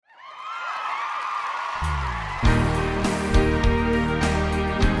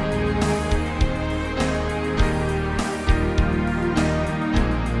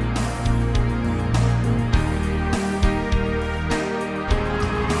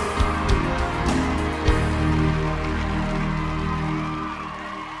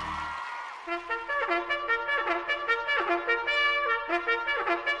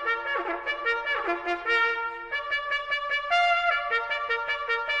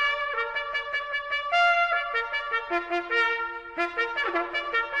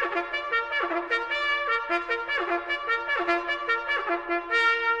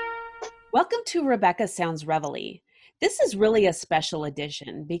Welcome to Rebecca Sounds Reveille. This is really a special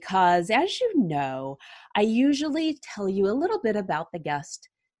edition because, as you know, I usually tell you a little bit about the guest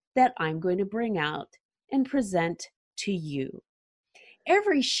that I'm going to bring out and present to you.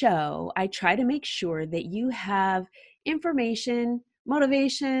 Every show, I try to make sure that you have information,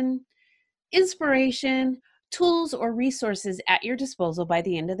 motivation, inspiration, tools, or resources at your disposal by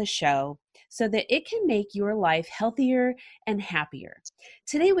the end of the show so that it can make your life healthier and happier.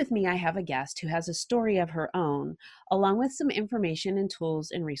 Today with me, I have a guest who has a story of her own, along with some information and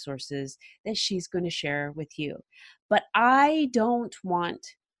tools and resources that she's going to share with you. But I don't want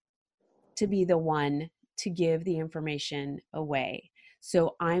to be the one to give the information away.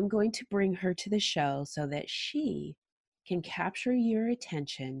 So I'm going to bring her to the show so that she can capture your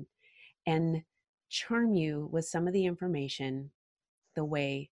attention and charm you with some of the information the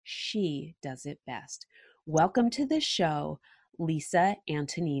way she does it best. Welcome to the show, Lisa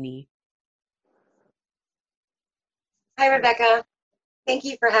Antonini. Hi, Rebecca. Thank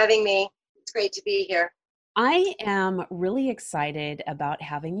you for having me. It's great to be here. I am really excited about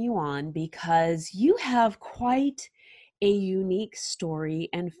having you on because you have quite a unique story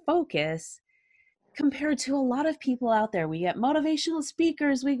and focus compared to a lot of people out there. We get motivational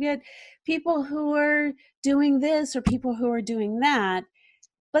speakers, we get people who are doing this or people who are doing that,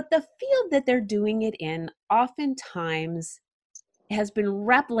 but the field that they're doing it in oftentimes has been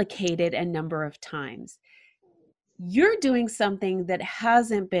replicated a number of times. You're doing something that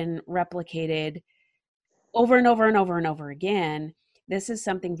hasn't been replicated over and over and over and over again. This is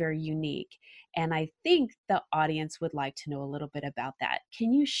something very unique. And I think the audience would like to know a little bit about that.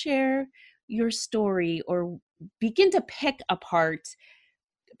 Can you share your story or begin to pick a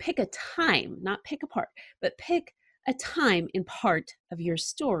time, not pick apart, but pick a time in part of your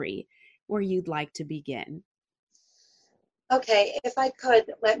story where you'd like to begin? Okay, if I could,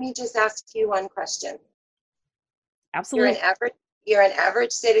 let me just ask you one question. Absolutely. You're an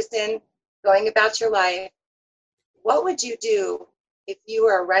average citizen going about your life. What would you do if you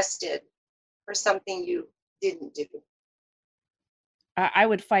were arrested for something you didn't do? I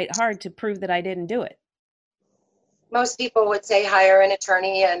would fight hard to prove that I didn't do it. Most people would say hire an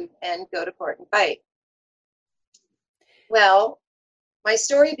attorney and go to court and fight. Well, my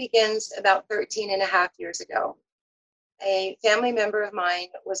story begins about 13 and a half years ago. A family member of mine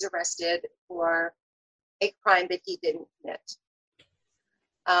was arrested for a crime that he didn't commit.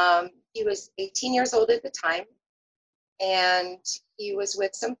 He was 18 years old at the time, and he was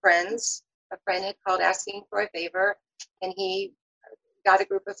with some friends. A friend had called asking for a favor, and he got a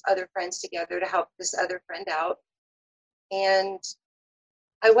group of other friends together to help this other friend out. And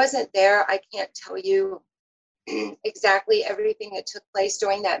I wasn't there. I can't tell you exactly everything that took place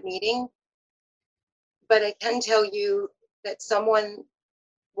during that meeting, but I can tell you that someone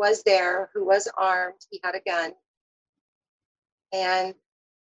was there who was armed. He had a gun, and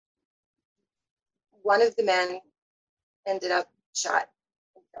one of the men ended up shot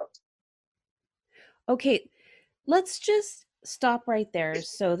and killed. Okay, let's just stop right there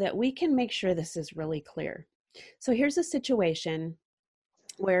so that we can make sure this is really clear. So here's a situation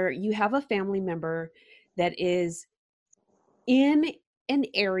where you have a family member that is in an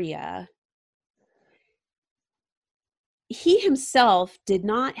area. He himself did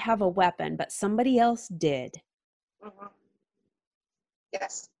not have a weapon, but somebody else did. Mm-hmm.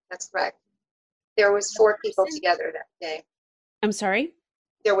 Yes, that's correct. There was 4 people together that day. I'm sorry?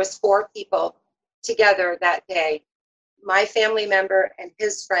 There was 4 people together that day. My family member and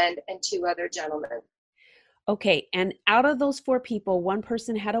his friend and 2 other gentlemen. Okay, and out of those 4 people, one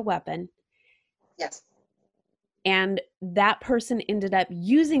person had a weapon. Yes. And that person ended up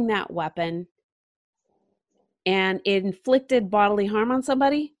using that weapon and inflicted bodily harm on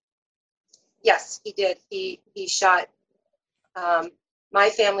somebody? Yes, he did. He shot my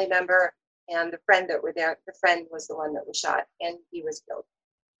family member and the friend that were there. The friend was the one that was shot, and he was killed.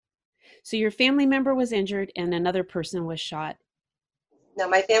 So your family member was injured and another person was shot? No,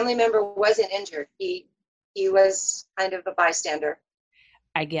 my family member wasn't injured. He was kind of a bystander.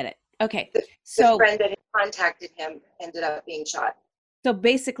 I get it. Okay. The friend that had contacted him ended up being shot. So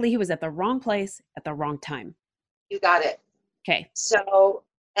basically he was at the wrong place at the wrong time. You got it. Okay. So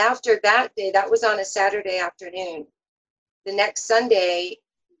after that day, that was on a Saturday afternoon. The next Sunday,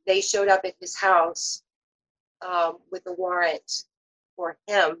 they showed up at his house with a warrant for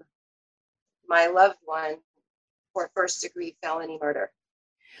him, my loved one, for first-degree felony murder.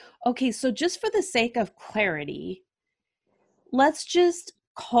 Okay, so just for the sake of clarity, let's just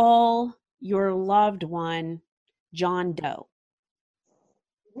call your loved one John Doe.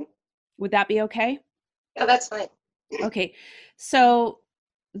 Mhm. Would that be okay? Yeah, that's fine. Okay. So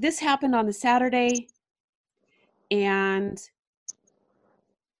this happened on the Saturday, and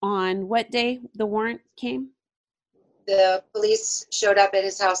on what day the warrant came? The police showed up at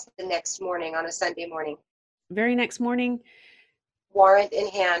his house the next morning on a Sunday morning, Very next morning. warrant in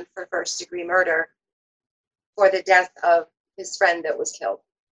hand for first-degree murder for the death of his friend that was killed.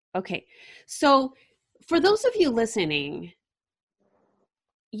 Okay. So for those of you listening,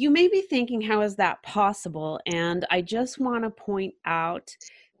 you may be thinking, how is that possible? And I just want to point out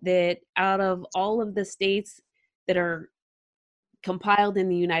that out of all of the states that are compiled in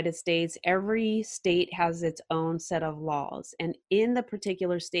the United States, every state has its own set of laws. And in the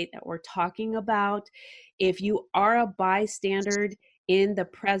particular state that we're talking about, if you are a bystander in the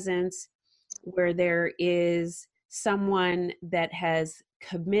presence where there is someone that has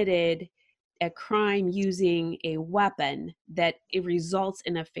committed a crime using a weapon that it results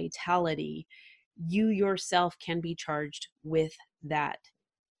in a fatality, you yourself can be charged with that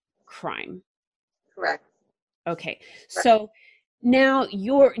crime. Correct. Okay. Correct. So now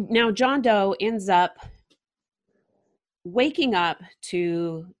John Doe ends up waking up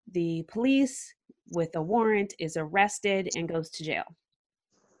to the police with a warrant, is arrested, and goes to jail.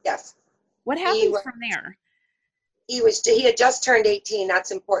 Yes. What He happens was from there? he had just turned 18.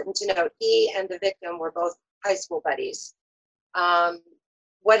 That's important to note. He and the victim were both high school buddies. Um,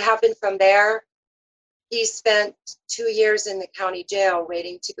 what happened from there? He spent 2 years in the county jail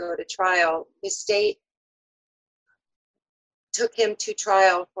waiting to go to trial. The state took him to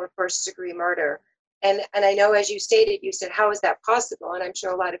trial for first-degree murder. And I know, as you stated, you said, how is that possible? And I'm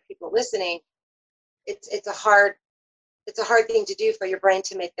sure a lot of people listening, it's a hard thing to do for your brain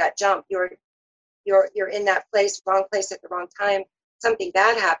to make that jump. You're in that wrong place at the wrong time. Something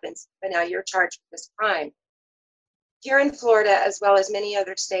bad happens, but now you're charged with this crime. Here in Florida, as well as many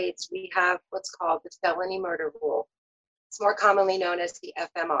other states, we have what's called the felony murder rule. It's more commonly known as the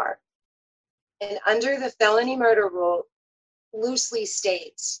FMR. And under the felony murder rule, loosely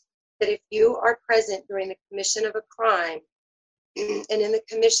states that if you are present during the commission of a crime, and in the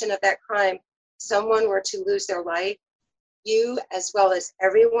commission of that crime, someone were to lose their life, you, as well as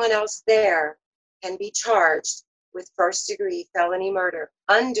everyone else there, can be charged with first-degree felony murder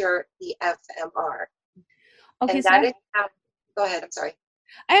under the FMR. Okay, And so that is how, go ahead, I'm sorry.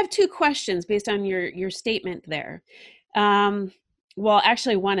 I have two questions based on your statement there. Um, well,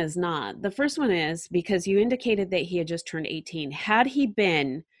 actually, one is not. The first one is because you indicated that he had just turned 18. Had he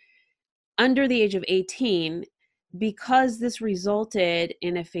been under the age of 18, because this resulted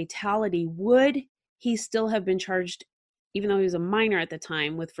in a fatality, would he still have been charged, even though he was a minor at the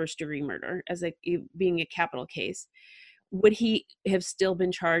time, with first degree murder as being a capital case? Would he have still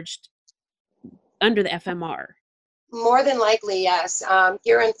been charged under the FMR? More than likely, yes.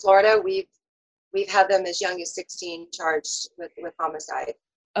 Here in Florida, we've had them as young as 16 charged with homicide.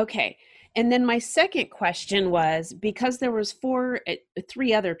 Okay. And then my second question was, because there was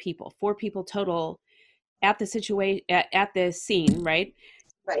three other people, four people total at the situation at the scene, right?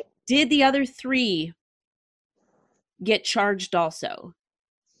 Right. Did the other three get charged also?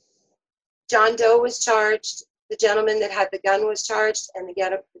 John Doe was charged. The gentleman that had the gun was charged, and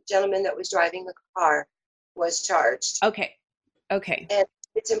the gentleman that was driving the car was charged. Okay. Okay. And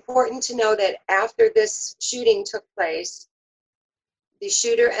it's important to know that after this shooting took place, the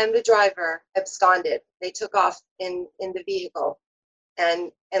shooter and the driver absconded. They took off in the vehicle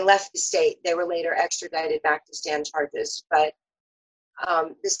and left the state. They were later extradited back to stand charges. But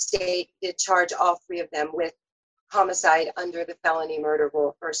the state did charge all three of them with homicide under the felony murder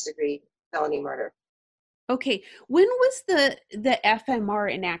rule, first degree felony murder. Okay. When was the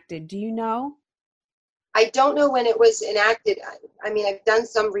FMR enacted? Do you know? I don't know when it was enacted. I mean, I've done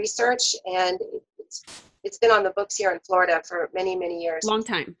some research, and it's been on the books here in Florida for many, many years. Long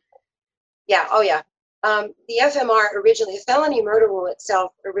time. Yeah, oh yeah. The FMR originally, the felony murder rule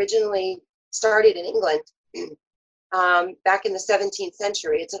itself originally started in England back in the 17th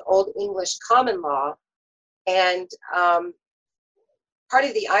century. It's an old English common law. And part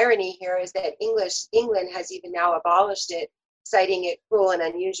of the irony here is that England has even now abolished it, citing it cruel and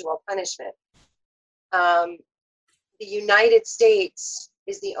unusual punishment. The United States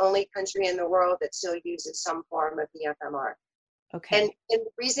is the only country in the world that still uses some form of the FMR. Okay. And the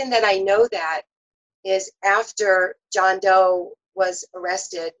reason that I know that is after John Doe was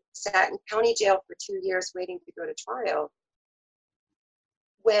arrested, sat in county jail for 2 years waiting to go to trial,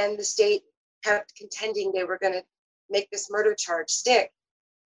 when the state kept contending they were going to make this murder charge stick,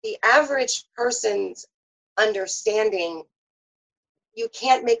 the average person's understanding you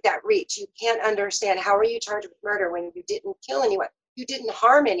can't make that reach. You can't understand, how are you charged with murder when you didn't kill anyone? You didn't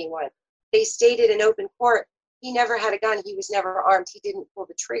harm anyone. They stated in open court, he never had a gun. He was never armed. He didn't pull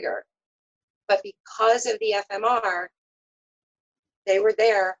the trigger. But because of the FMR, they were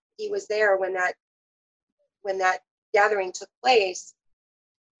there. He was there when that gathering took place.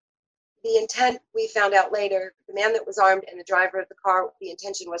 The intent, we found out later, the man that was armed and the driver of the car, the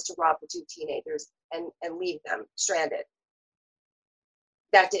intention was to rob the two teenagers and leave them stranded.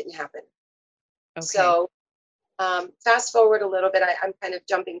 That didn't happen. Okay. So fast forward a little bit, I'm kind of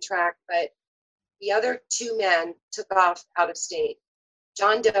jumping track, but the other two men took off out of state.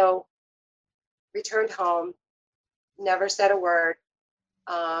 John Doe returned home, never said a word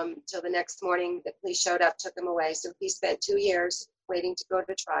till the next morning. The police showed up, took him away. So he spent 2 years waiting to go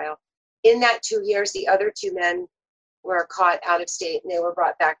to trial. In that 2 years, the other two men were caught out of state and they were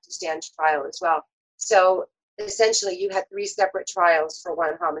brought back to stand trial as well. So essentially, you had 3 separate trials for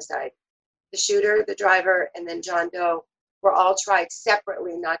one homicide. The shooter, the driver, and then John Doe were all tried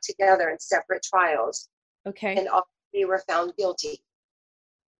separately, not together, in separate trials. Okay. And all 3 were found guilty.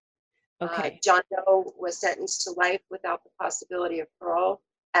 Okay. John Doe was sentenced to life without the possibility of parole,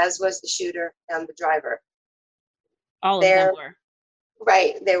 as was the shooter and the driver. All of them They're were.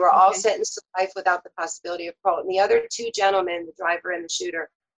 right. They were all Okay. sentenced to life without the possibility of parole. And the other 2 gentlemen, the driver and the shooter,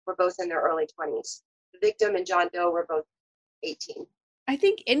 were both in their early 20s. The victim and John Doe were both 18. I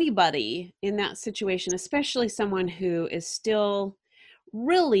think anybody in that situation, especially someone who is still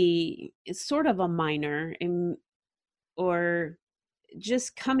really is sort of a minor in, or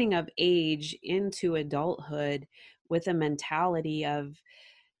just coming of age into adulthood with a mentality of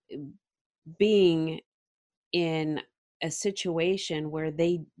being in a situation where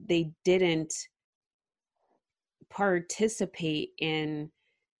they didn't participate in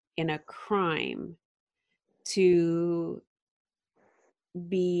a crime to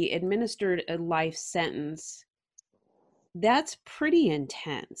be administered a life sentence, that's pretty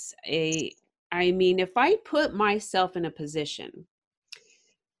intense. I mean, if I put myself in a position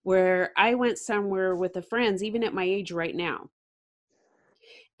where I went somewhere with the friends, even at my age right now,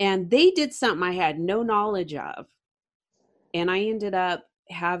 and they did something I had no knowledge of, and I ended up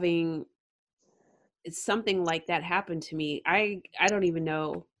having something like that happen to me, I don't even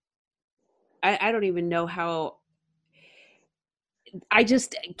know. I don't even know how. I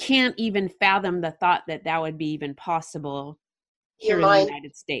just can't even fathom the thought that that would be even possible Your here in the mind,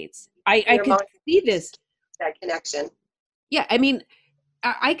 United States. I your could mind see this. that connection. Yeah, I mean,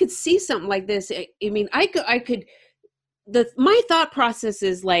 I could see something like this. I mean, I could. My thought process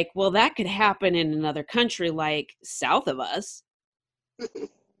is like, well, that could happen in another country, like south of us.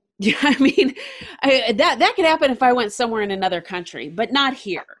 Yeah, I mean, that could happen if I went somewhere in another country, but not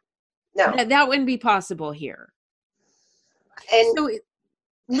here. No. That wouldn't be possible here. And So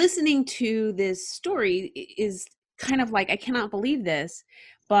listening to this story is kind of like, I cannot believe this,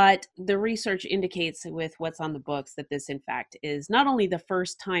 but the research indicates with what's on the books that this in fact is not only the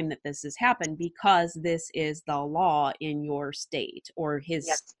first time that this has happened, because this is the law in your state or his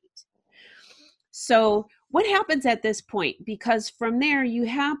yes, state. So what happens at this point? Because from there you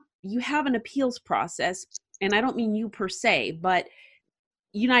have an appeals process, and I don't mean you per se, but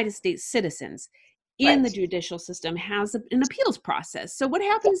United States citizens in the right. judicial system has an appeals process. So what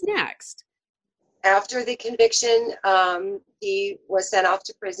happens next? After the conviction, he was sent off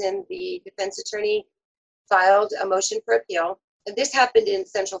to prison. The defense attorney filed a motion for appeal. And this happened in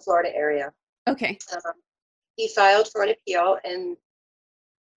Central Florida area. Okay. Um, he filed for an appeal, and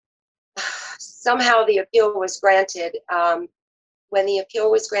somehow the appeal was granted. When the appeal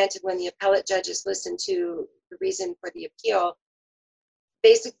was granted, when the appellate judges listened to the reason for the appeal,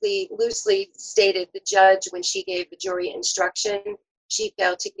 basically loosely stated, the judge, when she gave the jury instruction, she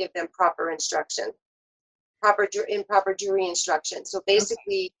failed to give them proper instruction, improper jury instruction. So Okay.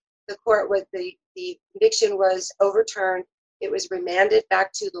 basically, the court was the conviction was overturned. It was remanded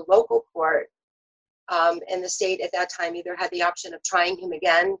back to the local court, and the state at that time either had the option of trying him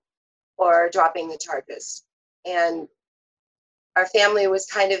again or dropping the charges. And our family was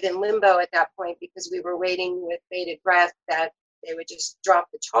kind of in limbo at that point because we were waiting with bated breath that they would just drop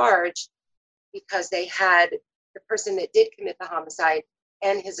the charge, because they had the person that did commit the homicide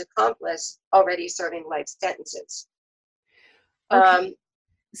and his accomplice already serving life sentences. Um, Okay.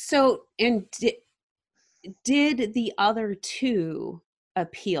 So, and did the other two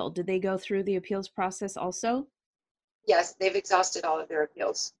appeal? Did they go through the appeals process also? yes, they've exhausted all of their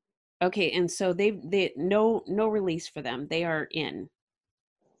appeals. Okay, and so they no release for them. They are in.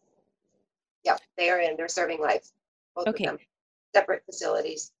 Yeah, they are in. They're serving life, both of Okay. them, separate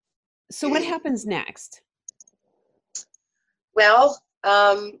facilities. So what happens next? Well,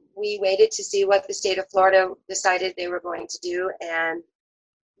 we waited to see what the state of Florida decided they were going to do, and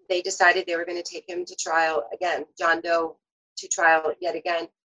they decided they were going to take him to trial again, John Doe to trial yet again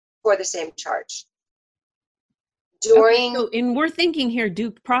for the same charge. Okay, During, so and we're thinking here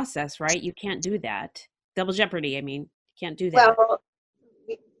due process, right? You can't do that. Double jeopardy, I mean, you can't do that.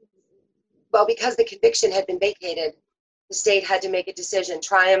 well, because the conviction had been vacated, the state had to make a decision,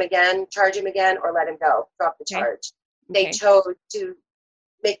 try him again, charge him again, or let him go, drop the Okay. charge. They Okay. chose to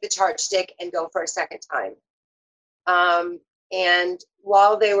make the charge stick and go for a second time. And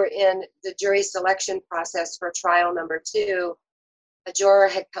while they were in the jury selection process for trial number 2, a juror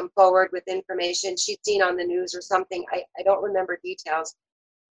had come forward with information she'd seen on the news or something. I don't remember details.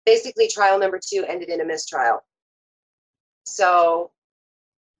 Basically, trial number 2 ended in a mistrial. So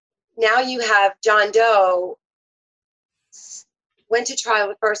now you have John Doe went to trial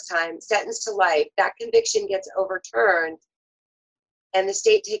the first time, sentenced to life. That conviction gets overturned, and the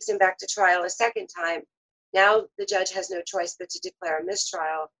state takes him back to trial a second time. Now the judge has no choice but to declare a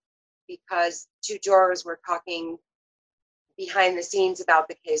mistrial because 2 jurors were talking behind the scenes about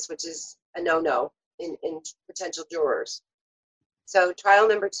the case, which is a no-no in potential jurors. So trial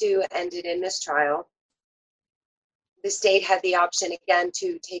number 2 ended in mistrial. The state had the option again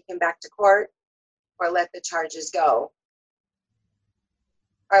to take him back to court or let the charges go.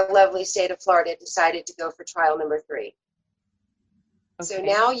 Our lovely state of Florida decided to go for trial number 3. So Okay.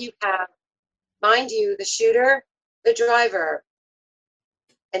 now you have, mind you, the shooter, the driver,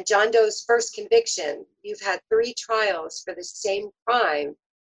 and John Doe's first conviction. You've had 3 trials for the same crime.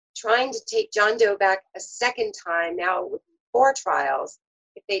 Trying to take John Doe back a second time, now with 4 trials.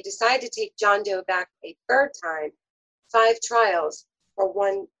 If they decide to take John Doe back a third time, 5 trials for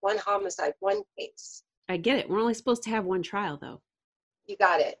one homicide, 1 case. I get it. We're only supposed to have one trial though. You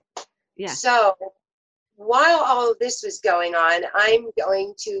got it. Yeah. So while all of this was going on, I'm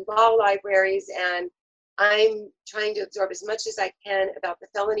going to law libraries and I'm trying to absorb as much as I can about the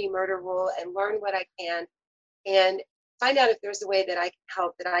felony murder rule and learn what I can and find out if there's a way that I can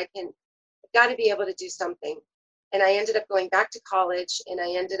help, that I can, I've got to be able to do something. And I ended up going back to college, and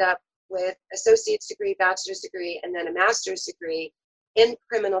I ended up with associate's degree, bachelor's degree, and then a master's degree in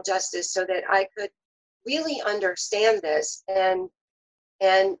criminal justice so that I could really understand this and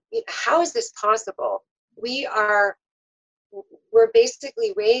how is this possible? We're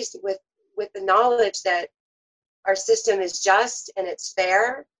basically raised with the knowledge that our system is just and it's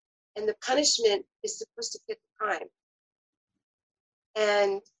fair, and the punishment is supposed to fit the crime.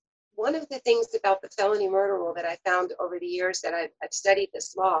 And one of the things about the felony murder rule that I found over the years that I've studied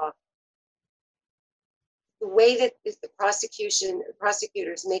this law, the way that the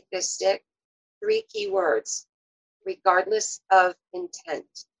prosecutors make this stick, 3 key words: regardless of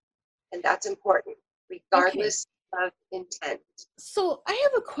intent. And that's important, Okay. regardless of intent. So I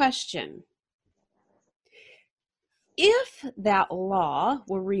have a question. If that law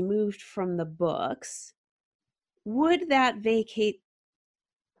were removed from the books, would that vacate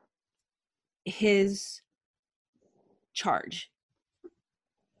his charge?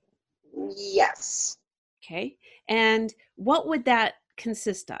 Yes. Okay. And what would that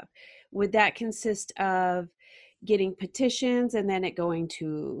consist of? Would that consist of getting petitions and then it going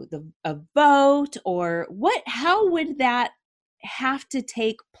to a vote, or what, how would that have to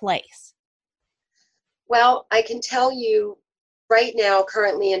take place? Well, I can tell you right now,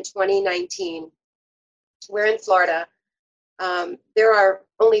 currently in 2019, we're in Florida. There are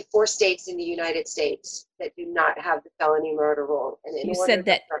only 4 states in the United States that do not have the felony murder rule. And in You order said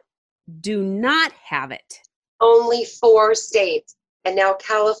that for do not have it. only 4 states, and now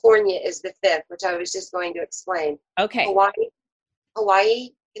California is the 5th, which I was just going to explain. Okay. Hawaii,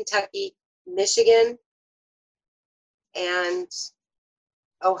 Kentucky, Michigan, and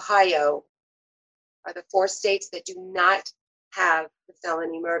Ohio are the 4 states that do not have the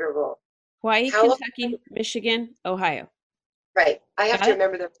felony murder rule. Hawaii, California, Kentucky, Michigan, Ohio. right. I have Got to it?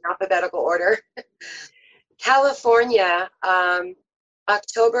 remember them in alphabetical order. California,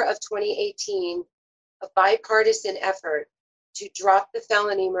 October of 2018, a bipartisan effort to drop the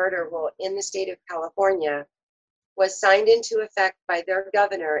felony murder rule in the state of California was signed into effect by their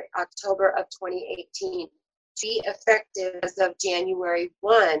governor October of 2018 to be effective as of January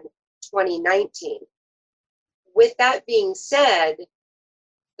 1, 2019. With that being said,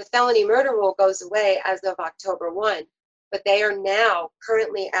 the felony murder rule goes away as of October 1, but they are now,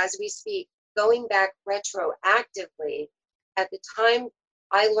 currently as we speak, going back retroactively. At the time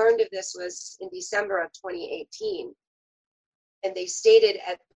I learned of this was in December of 2018, and they stated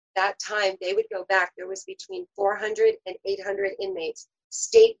at that time they would go back. There was between 400 and 800 inmates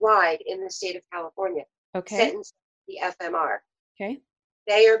statewide in the state of California Okay. sentenced the FMR. Okay.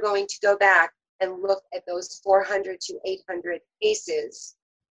 They are going to go back and look at those 400 to 800 cases.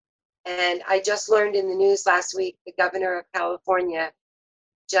 And I just learned in the news last week, the governor of California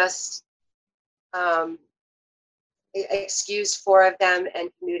just excused 4 of them and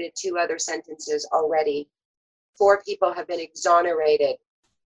commuted 2 other sentences already. 4 people have been exonerated,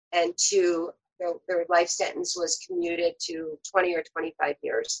 and 2, their life sentence was commuted to 20 or 25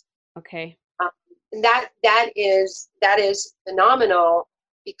 years. Okay. And that is phenomenal,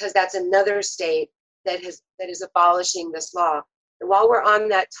 because that's another state that is abolishing this law. And while we're on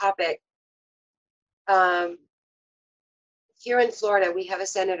that topic, here in Florida, we have a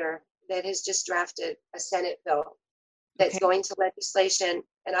senator that has just drafted a Senate bill that's Okay. going to legislation,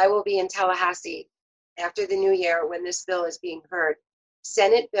 and I will be in Tallahassee after the new year when this bill is being heard.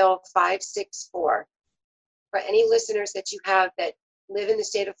 Senate Bill 564. For any listeners that you have that live in the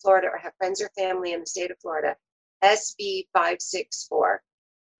state of Florida or have friends or family in the state of Florida, SB 564.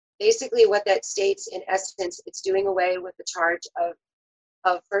 Basically what that states, in essence, it's doing away with the charge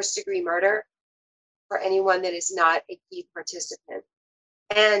of first-degree murder for anyone that is not a key participant.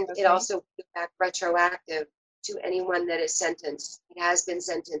 And it also goes back retroactive to anyone that is sentenced. It has been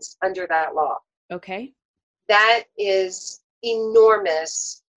sentenced under that law. Okay. That is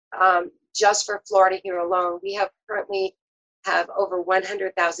enormous. Just for Florida here alone, we currently have over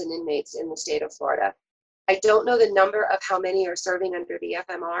 100,000 inmates in the state of Florida. I don't know the number of how many are serving under the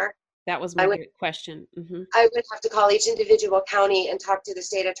FMR. That was my question. I would have to call each individual county and talk to the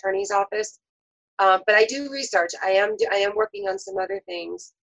state attorney's office. But I do research. I am working on some other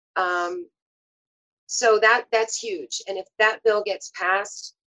things. So that's huge. And if that bill gets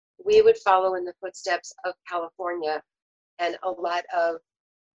passed, we would follow in the footsteps of California and a lot of,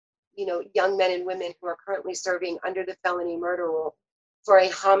 young men and women who are currently serving under the felony murder rule for a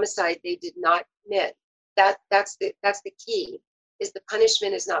homicide they did not commit. That's the key, is the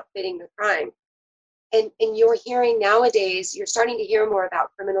punishment is not fitting the crime. And you're hearing nowadays, you're starting to hear more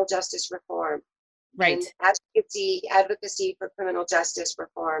about criminal justice reform. Right. And advocacy for criminal justice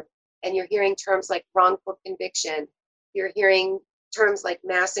reform. And you're hearing terms like wrongful conviction. You're hearing terms like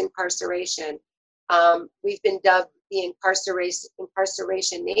mass incarceration. We've been dubbed the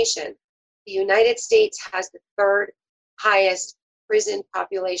incarceration nation. The United States has the 3rd highest prison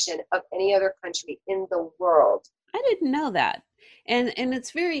population of any other country in the world. I didn't know that. And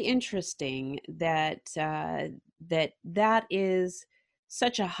it's very interesting that that is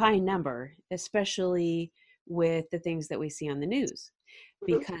such a high number, especially with the things that we see on the news,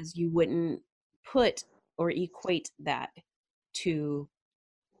 Mm-hmm. because you wouldn't put or equate that to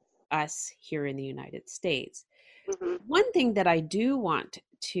us here in the United States. Mm-hmm. One thing that I do want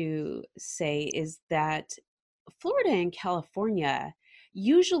to say is that Florida and California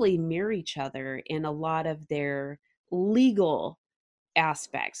usually mirror each other in a lot of their legal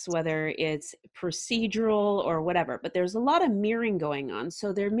aspects, whether it's procedural or whatever, but there's a lot of mirroring going on.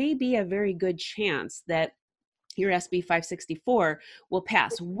 So there may be a very good chance that your SB 564 will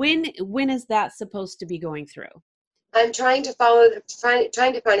pass. When is that supposed to be going through? I'm trying to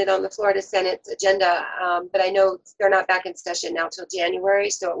trying to find it on the Florida Senate's agenda, but I know they're not back in session now till January,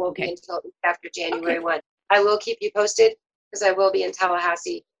 so it won't be until after January 1. I will keep you posted, because I will be in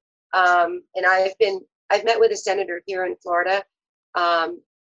Tallahassee. And I've met with a senator here in Florida,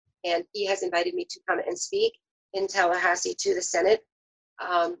 and he has invited me to come and speak in Tallahassee to the Senate.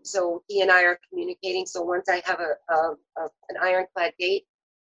 So he and I are communicating. So once I have an ironclad date,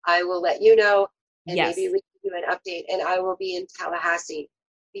 I will let you know, and maybe we can do an update. And I will be in Tallahassee,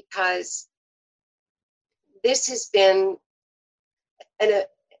 because this has been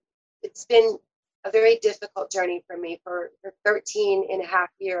it's been a very difficult journey for me for 13 and a half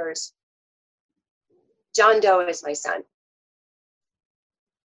years. John Doe is my son.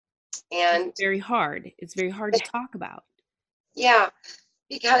 And it's very hard. It's very hard to talk about. Yeah,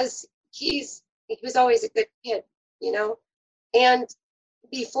 because he was always a good kid, And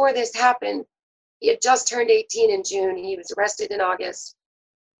before this happened, he had just turned 18 in June. He was arrested in August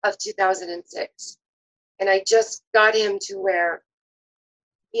of 2006. And I just got him to where,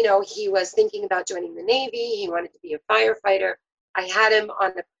 he was thinking about joining the Navy. He wanted to be a firefighter. I had him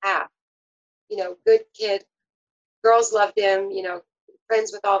on the path, good kid. Girls loved him,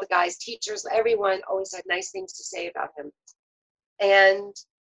 friends with all the guys, teachers, everyone always had nice things to say about him. And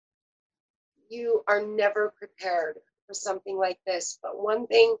you are never prepared for something like this. But one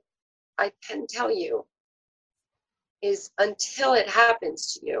thing I can tell you is, until it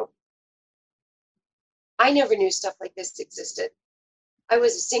happens to you, I never knew stuff like this existed. I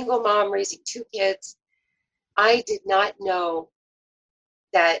was a single mom raising 2 kids. I did not know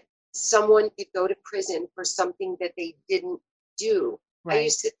that someone could go to prison for something that they didn't do. I Right.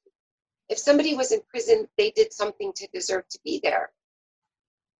 used to, if somebody was in prison, they did something to deserve to be there.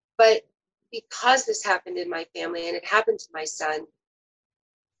 But because this happened in my family and it happened to my son,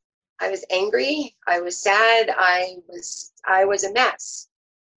 I was angry, I was sad, I was a mess.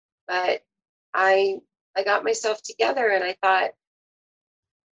 But I I got myself together and I thought,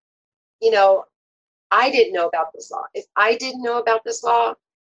 you know, I didn't know about this law. If I didn't know about this law,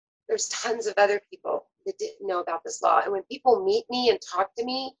 there's tons of other people that didn't know about this law. And when people meet me and talk to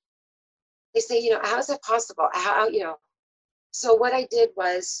me, they say, how is that possible? So what I did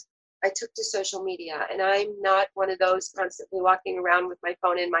was I took to social media, and I'm not one of those constantly walking around with my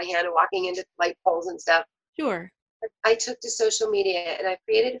phone in my hand and walking into light poles and stuff. Sure. I took to social media and I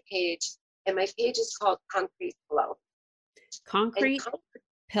created a page, and my page is called Concrete Pillow. And Concrete Concrete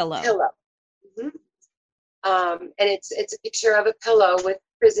pillow. Pillow. Mhm. And it's a picture of a pillow with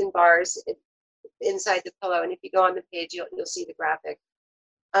prison bars inside the pillow. And if you go on the page, you'll see the graphic.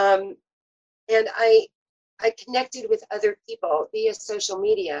 Um, and I connected with other people via social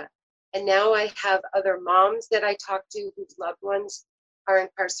media, and now I have other moms that I talk to whose loved ones are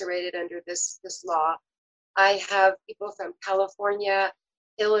incarcerated under this law. I have people from California,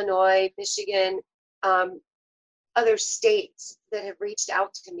 Illinois, Michigan, um, other states that have reached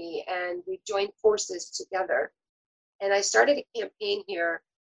out to me, and we joined forces together. And I started a campaign here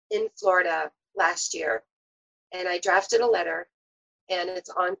in Florida last year, and I drafted a letter, and it's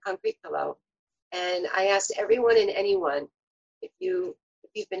on Concrete Pillow. And I asked everyone and anyone, if you've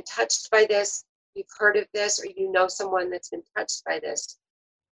been touched by this, you've heard of this, or you know someone that's been touched by this,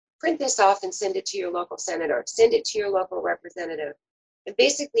 print this off and send it to your local senator, send it to your local representative. And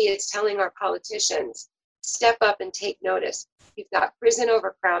basically, it's telling our politicians, step up and take notice. You've got prison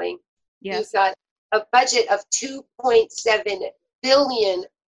overcrowding. You've Yes. got a budget of $2.7 billion.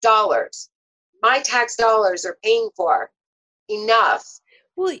 My tax dollars are paying for enough.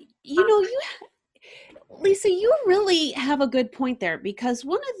 Well, you Lisa, you really have a good point there, because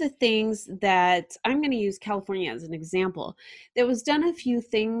one of the things that I'm going to use California as an example, there was done a few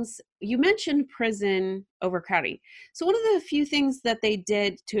things. You mentioned prison overcrowding. So, one of the few things that they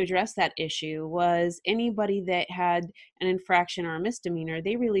did to address that issue was anybody that had an infraction or a misdemeanor,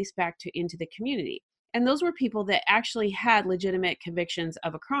 they released back into the community. And those were people that actually had legitimate convictions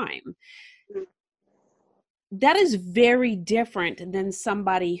of a crime. That is very different than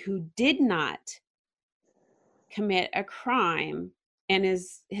somebody who did not commit a crime and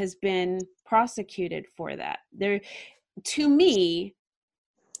has been prosecuted for that. There, to me,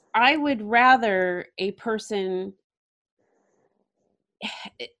 I would rather a person,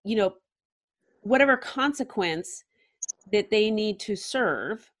 you know, whatever consequence that they need to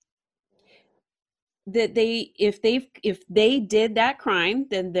serve, that if they did that crime,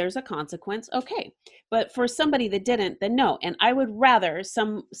 then there's a consequence, okay. But for somebody that didn't, then no. And I would rather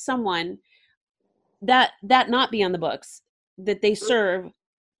someone that not be on the books, that they serve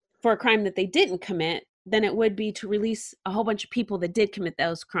for a crime that they didn't commit, than it would be to release a whole bunch of people that did commit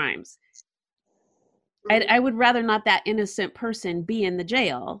those crimes. I would rather not that innocent person be in the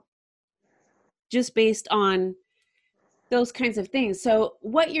jail just based on those kinds of things. So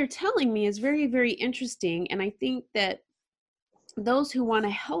what you're telling me is very, very interesting. And I think that those who want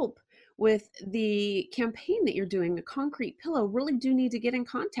to help with the campaign that you're doing, a Concrete Pillow, really do need to get in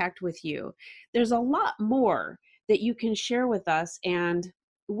contact with you. There's a lot more that you can share with us, and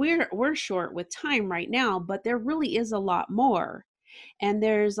we're short with time right now, but there really is a lot more. And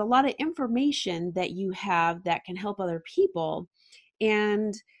there's a lot of information that you have that can help other people.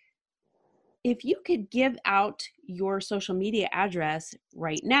 And if you could give out your social media address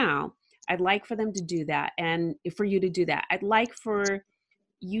right now, I'd like for them to do that. And for you to do that, I'd like for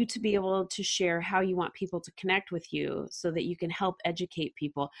you to be able to share how you want people to connect with you so that you can help educate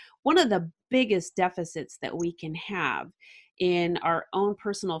people. One of the biggest deficits that we can have in our own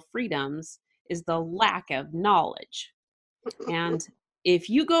personal freedoms is the lack of knowledge. And if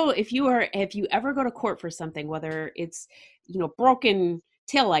you ever go to court for something, whether it's, broken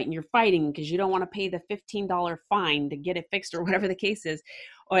taillight and you're fighting because you don't want to pay the $15 fine to get it fixed or whatever the case is,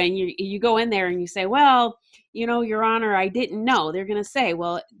 or and you go in there and you say, well, your honor, I didn't know, they're going to say,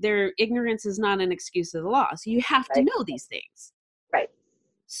 well, their ignorance is not an excuse of the law. So you have to Right, know these things. right.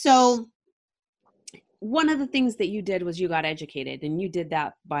 So one of the things that you did was you got educated, and you did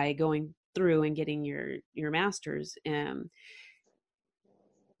that by going through and getting your master's.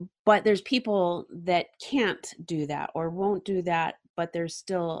 But there's people that can't do that or won't do that, but there's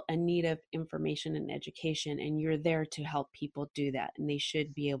still a need of information and education, and you're there to help people do that, and they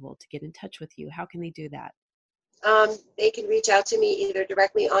should be able to get in touch with you. How can they do that? They can reach out to me either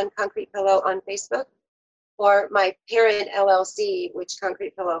directly on Concrete Pillow on Facebook, or my parent LLC, which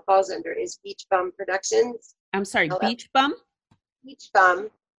Concrete Pillow falls under, is Beach Bum Productions, I'm sorry, LLC, Beach Bum? Beach Bum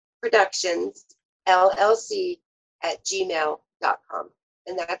Productions, LLC at gmail.com.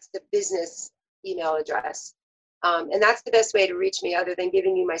 And that's the business email address. And that's the best way to reach me, other than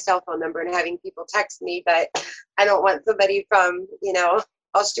giving you my cell phone number and having people text me. But I don't want somebody from,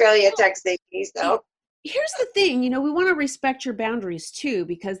 Australia texting me. So Here's the thing, we want to respect your boundaries too,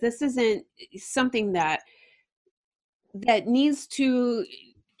 because this isn't something that needs to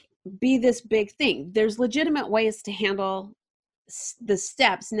be this big thing. There's legitimate ways to handle the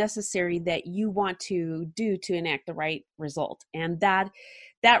steps necessary that you want to do to enact the right result, and that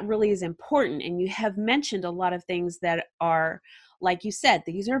really is important. And you have mentioned a lot of things that are, like you said,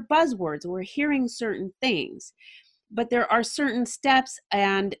 these are buzzwords. We're hearing certain things, but there are certain steps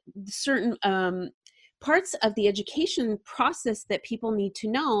and certain parts of the education process that people need to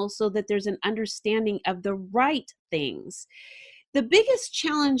know, so that there's an understanding of the right things. The biggest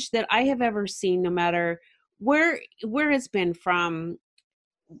challenge that I have ever seen, no matter where it's been, from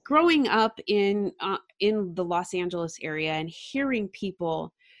growing up in the Los Angeles area and hearing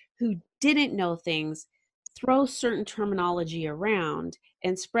people who didn't know things throw certain terminology around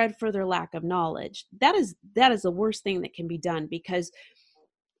and spread further lack of knowledge. That is the worst thing that can be done, because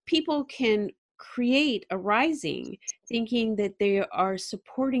people can create a rising thinking that they are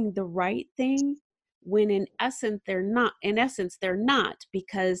supporting the right thing, when in essence they're not,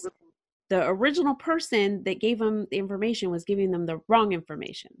 because the original person that gave them the information was giving them the wrong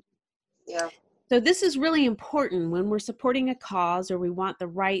information. yeah. So this is really important when we're supporting a cause, or we want the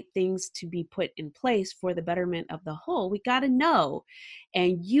right things to be put in place for the betterment of the whole. We got to know.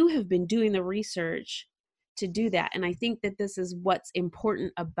 And you have been doing the research to do that. And I think that this is what's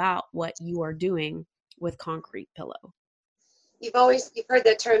important about what you are doing with Concrete Pillow. You've heard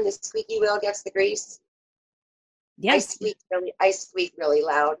the term, the squeaky wheel gets the grease. Yes, I squeak really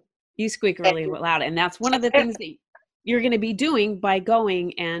loud. you squeak really And loud, and that's one of the things that you're going to be doing by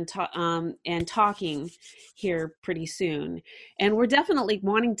going and talking here pretty soon. And we're definitely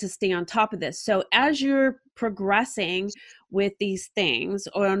wanting to stay on top of this. So as you're progressing with these things,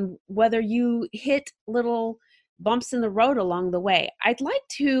 on whether you hit little bumps in the road along the way, I'd like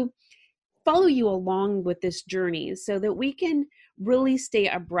to follow you along with this journey so that we can really stay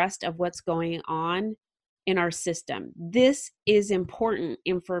abreast of what's going on in our system. This is important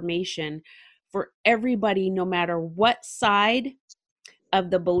information for everybody, no matter what side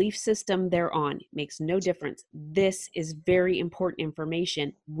of the belief system they're on. It makes no difference. This is very important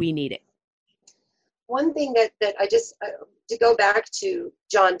information. We need it. one thing that I just, to go back to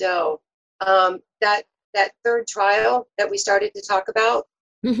John Doe, that third trial that we started to talk about,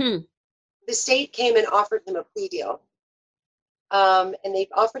 Mm-hmm. the state came and offered him a plea deal. And they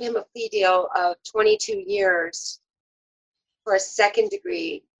offered him a plea deal of 22 years for a second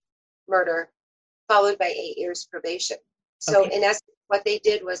degree murder, followed by 8 years probation. So Okay. in essence, what they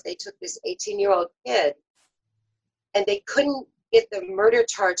did was they took this 18-year-old kid, and they couldn't get the murder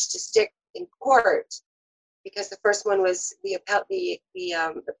charge to stick in court, because the first one was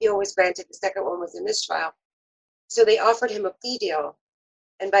appeal was granted, the second one was a mistrial. So they offered him a plea deal,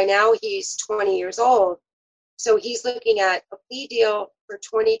 and by now he's 20 years old. So he's looking at a plea deal for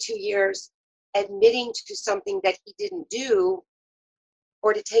 22 years, admitting to something that he didn't do,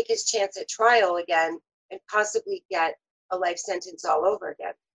 or to take his chance at trial again and possibly get a life sentence all over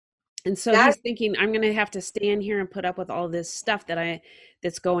again. And so That he's thinking, I'm going to have to stay in here and put up with all this stuff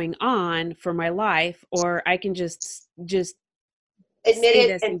that's going on for my life, or I can just say admitted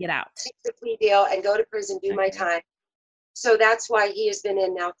this and and get out. take the plea deal and go to prison, do my Okay. time. So that's why he has been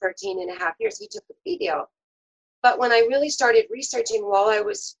in now 13 and a half years. He took the plea deal. But when I really started researching while I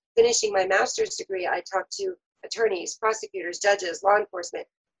was finishing my master's degree, I talked to attorneys, prosecutors, judges, law enforcement,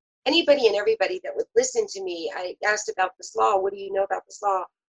 anybody and everybody that would listen to me. I asked about this law. What do you know about this law?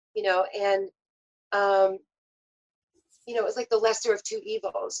 And um, it was like the lesser of two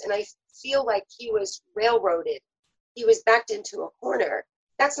evils. And I feel like he was railroaded. He was backed into a corner.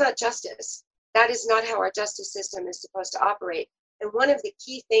 That's not justice. That is not how our justice system is supposed to operate. And one of the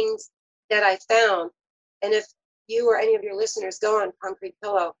key things that I found, and if you or any of your listeners go on Concrete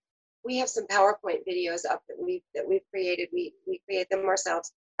Pillow, we have some PowerPoint videos up that we've created. We create them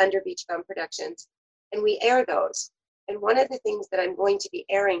ourselves under Beach Bum Productions, and we air those. And one of the things that I'm going to be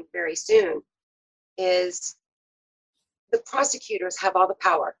airing very soon is the prosecutors have all the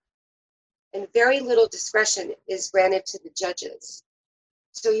power, and very little discretion is granted to the judges.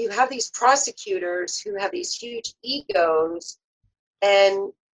 So you have these prosecutors who have these huge egos,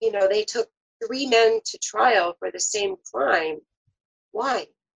 and they took 3 men to trial for the same crime. Why?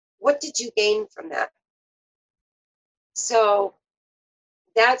 What did you gain from that? So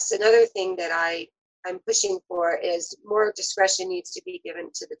that's another thing that I'm pushing for, is more discretion needs to be given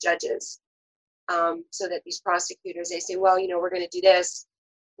to the judges, so that these prosecutors, they say, well, we're going to do this.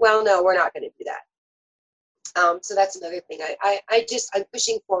 Well, no, we're not going to do that. So that's another thing. I'm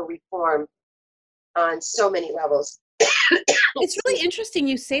pushing for reform on so many levels. It's really interesting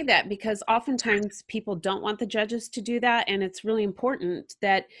you say that, because oftentimes people don't want the judges to do that. And it's really important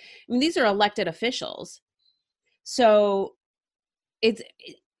that, I mean, these are elected officials. So it's,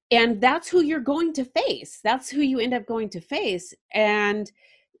 and that's who you're going to face. That's who you end up going to face. And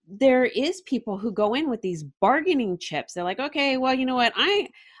there is people who go in with these bargaining chips. They're like, okay, well, you know what? I'm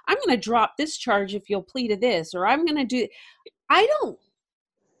going to drop this charge if you'll plead to this, or I'm going to do, I don't,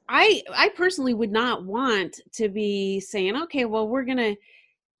 I personally would not want to be saying, okay, well, we're going to,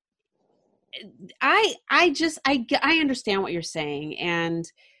 I understand what you're saying.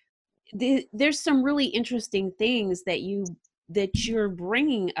 And there's some really interesting things that you're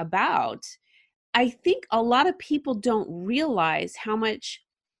bringing about. I think a lot of people don't realize how much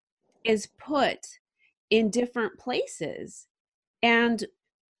is put in different places, and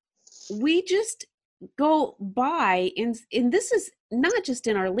we just go by, and this is not just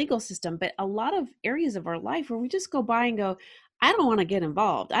in our legal system, but a lot of areas of our life, where we just go by and go, I don't want to get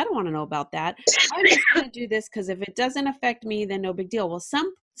involved, I don't want to know about that, I'm just going to do this because if it doesn't affect me, then no big deal. Well,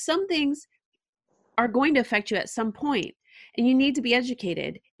 some things are going to affect you at some point, and you need to be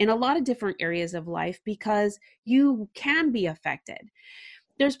educated in a lot of different areas of life, because you can be affected.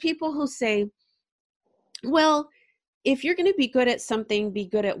 There's people who say, well, if you're going to be good at something, be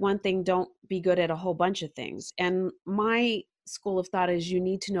good at one thing, don't be good at a whole bunch of things. And my school of thought is, you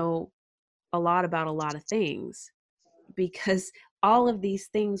need to know a lot about a lot of things, because all of these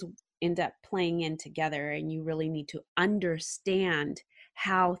things end up playing in together, and you really need to understand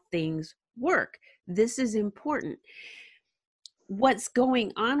how things work. This is important. What's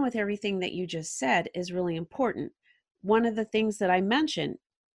going on with everything that you just said is really important. One of the things that I mentioned,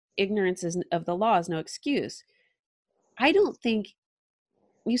 ignorance of the law is no excuse. I don't think,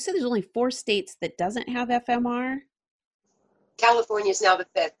 you said there's only 4 states that doesn't have FMR. California is now the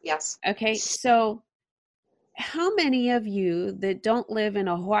 5th, yes. Okay, so how many of you that don't live in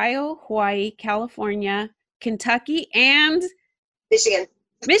Ohio, Hawaii, California, Kentucky, and Michigan.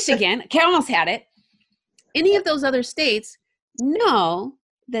 Michigan, I almost had it, any of those other states, know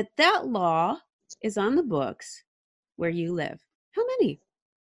that that law is on the books where you live? How many?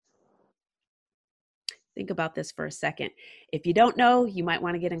 Think about this for a second. If you don't know, you might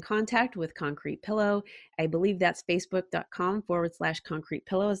want to get in contact with Concrete Pillow. I believe that's facebook.com/Concrete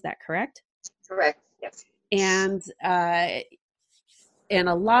Pillow. Is that correct? Correct, yes. And a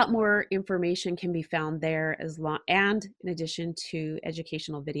lot more information can be found there, and in addition to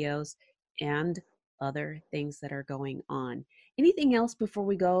educational videos and other things that are going on. Anything else before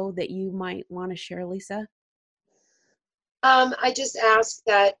we go that you might want to share, Lisa? I just ask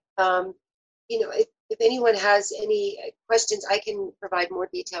that, if anyone has any questions, I can provide more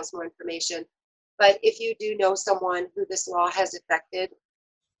details, more information. But if you do know someone who this law has affected,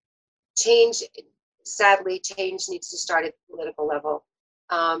 sadly, change needs to start at the political level.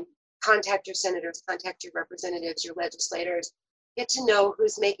 Contact your senators, contact your representatives, your legislators, get to know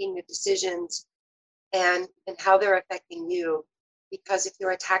who's making the decisions and how they're affecting you. Because if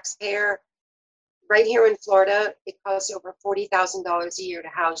you're a taxpayer, right here in Florida, it costs over $40,000 a year to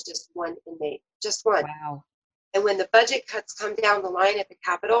house just one inmate, just one. Wow. And when the budget cuts come down the line at the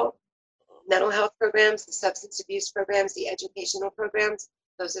Capitol, mental health programs, the substance abuse programs, the educational programs,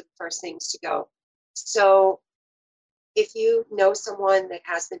 those are the first things to go. So if you know someone that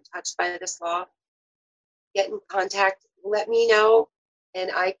has been touched by this law, get in contact, let me know,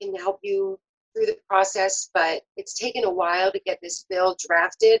 and I can help you through the process. But it's taken a while to get this bill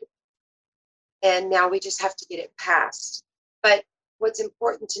drafted, and now we just have to get it passed. But what's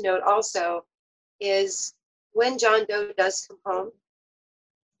important to note also is when John Doe does come home,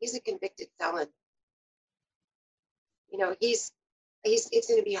 he's a convicted felon. It's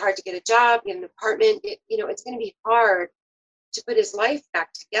going to be hard to get a job, get an apartment. It's going to be hard to put his life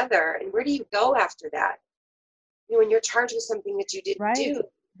back together. And where do you go after that? When you're charged with something that you didn't do,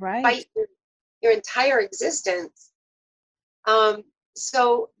 fight your entire existence.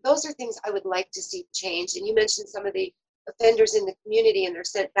 So those are things I would like to see change. And you mentioned some of the offenders in the community, and they're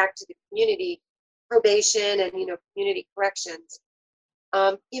sent back to the community, probation and community corrections.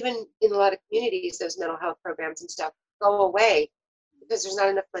 Even in a lot of communities, those mental health programs and stuff go away because there's not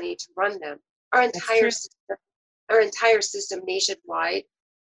enough money to run them. Our entire system nationwide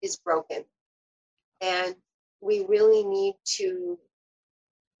is broken. And we really need to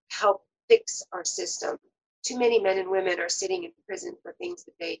help fix our system. Too many men and women are sitting in prison for things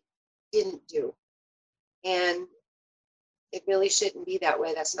that they didn't do. And it really shouldn't be that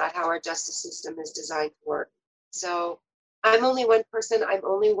way. That's not how our justice system is designed to work. So I'm only one person, I'm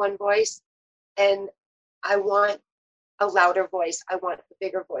only one voice, and I want a louder voice. I want a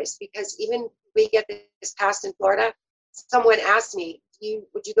bigger voice, because even we get this passed in Florida, someone asked me,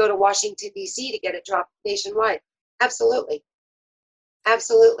 would you go to Washington, D.C. to get it dropped nationwide? Absolutely.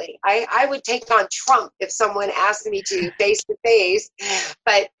 Absolutely. I would take on Trump if someone asked me to face,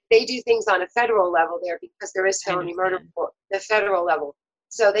 but they do things on a federal level there because there is I felony murder understand. for the federal level.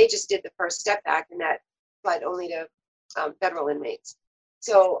 So they just did the First Step Act, and that applied only to federal inmates.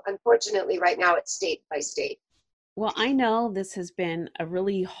 So unfortunately, right now it's state by state. Well, I know this has been a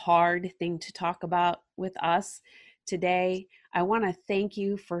really hard thing to talk about with us today. I want to thank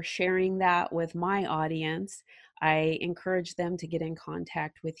you for sharing that with my audience. I encourage them to get in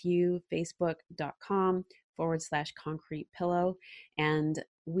contact with you, facebook.com/concrete pillow, and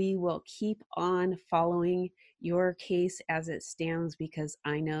we will keep on following your case as it stands because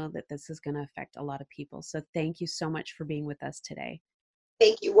I know that this is going to affect a lot of people. So thank you so much for being with us today.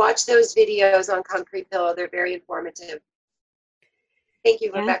 Thank you. Watch those videos on Concrete Pillow. They're very informative. Thank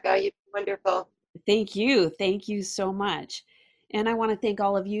you, And Rebecca. You're wonderful. thank you. Thank you so much. And I want to thank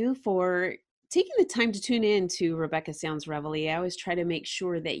all of you for taking the time to tune in to Rebecca Sounds Reveille. I always try to make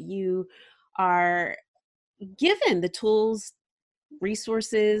sure that you are given the tools,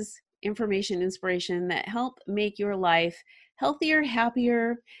 resources, information, inspiration that help make your life healthier,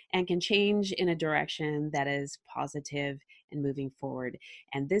 happier, and can change in a direction that is positive and moving forward.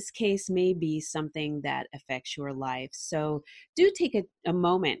 And this case may be something that affects your life. So do take a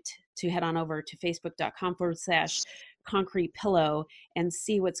moment to head on over to facebook.com/, concrete pillow and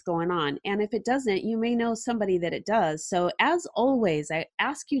see what's going on. And if it doesn't, you may know somebody that it does. So, as always, I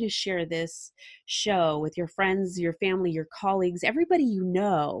ask you to share this show with your friends, your family, your colleagues, everybody you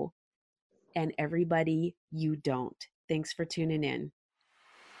know, and everybody you don't. Thanks for tuning in.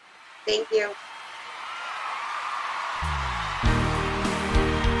 Thank you.